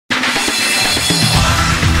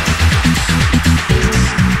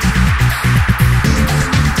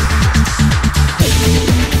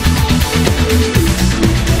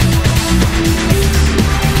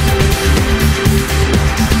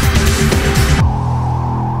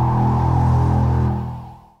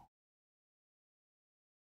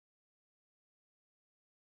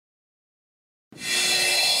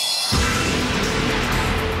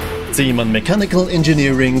Zeman Mechanical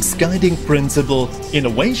Engineering's guiding principle,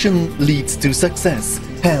 innovation leads to success,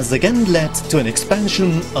 has again led to an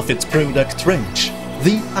expansion of its product range.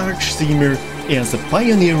 The arch seamer is a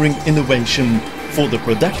pioneering innovation for the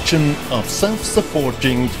production of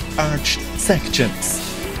self-supporting arched sections.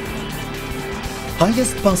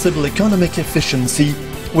 Highest possible economic efficiency,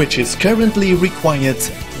 which is currently required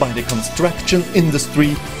by the construction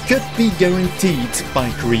industry, could be guaranteed by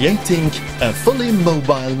creating a fully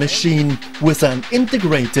mobile machine with an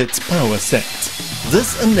integrated power set.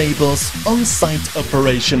 This enables on-site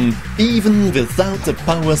operation even without a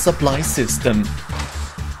power supply system.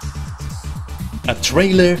 A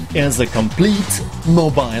trailer is a complete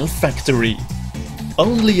mobile factory.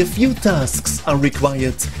 Only a few tasks are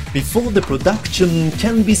required before the production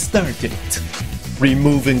can be started.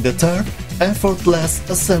 Removing the tarp, effortless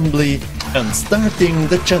assembly, and starting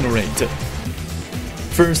the generator.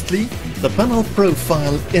 Firstly, the panel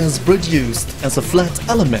profile is produced as a flat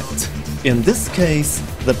element. In this case,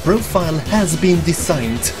 the profile has been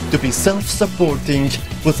designed to be self-supporting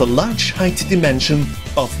with a large height dimension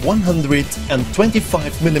of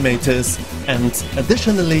 125 mm and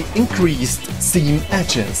additionally increased seam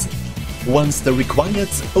edges. Once the required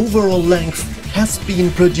overall length has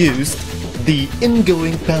been produced, the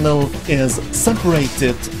ingoing panel is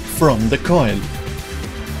separated from the coil.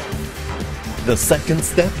 The second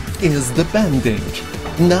step is the bending.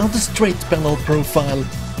 Now the straight panel profile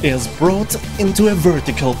is brought into a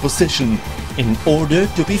vertical position in order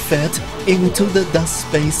to be fed into the thus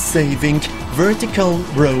space-saving vertical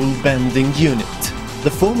roll bending unit.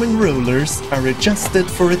 The forming rollers are adjusted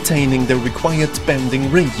for attaining the required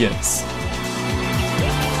bending radius.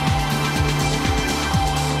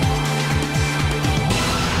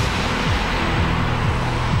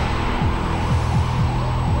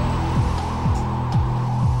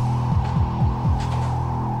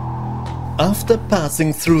 After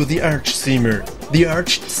passing through the arch seamer, the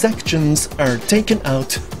arched sections are taken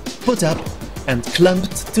out, put up and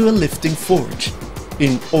clamped to a lifting fork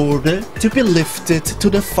in order to be lifted to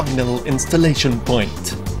the final installation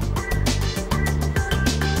point.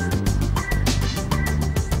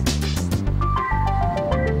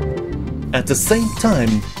 At the same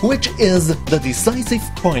time, which is the decisive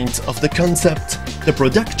point of the concept, the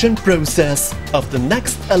production process of the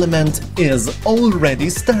next element is already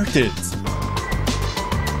started.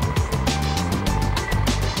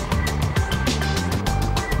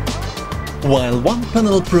 While one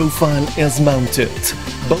panel profile is mounted,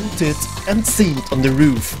 bolted and seamed on the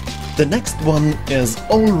roof, the next one is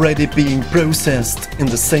already being processed in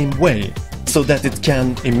the same way, so that it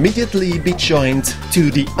can immediately be joined to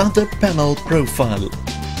the other panel profile.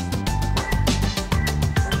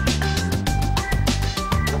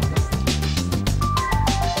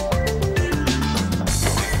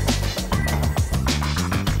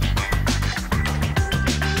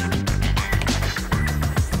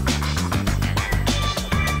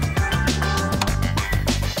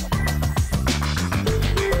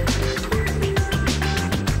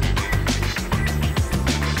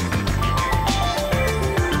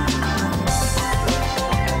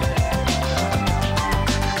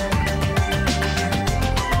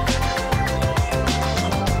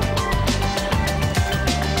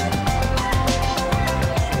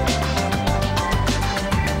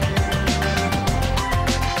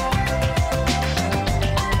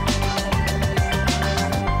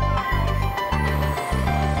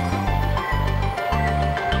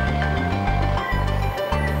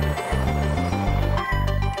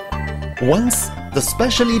 Once the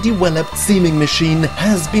specially developed seaming machine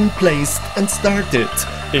has been placed and started,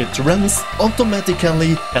 it runs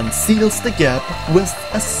automatically and seals the gap with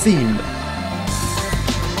a seam.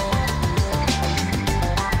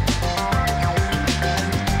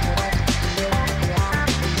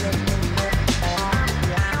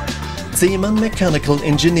 Zeman mechanical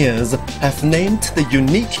engineers have named the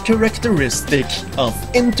unique characteristic of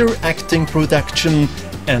interacting production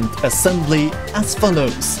and assembly as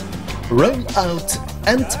follows: roll out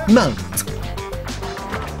and mount.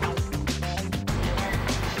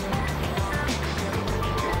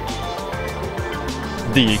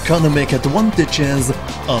 The economic advantages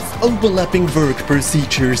of overlapping work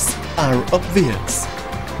procedures are obvious.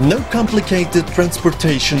 No complicated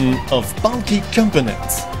transportation of bulky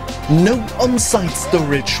components. No on-site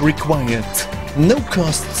storage required. No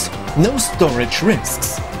costs, no storage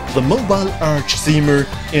risks. The mobile arch seamer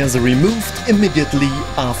is removed immediately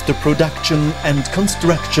after production and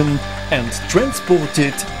construction and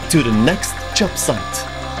transported to the next job site.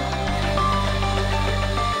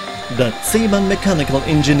 that Zeman mechanical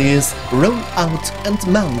engineers roll out and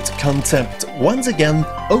mount concept once again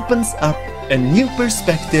opens up a new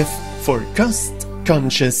perspective for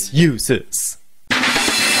cost-conscious users.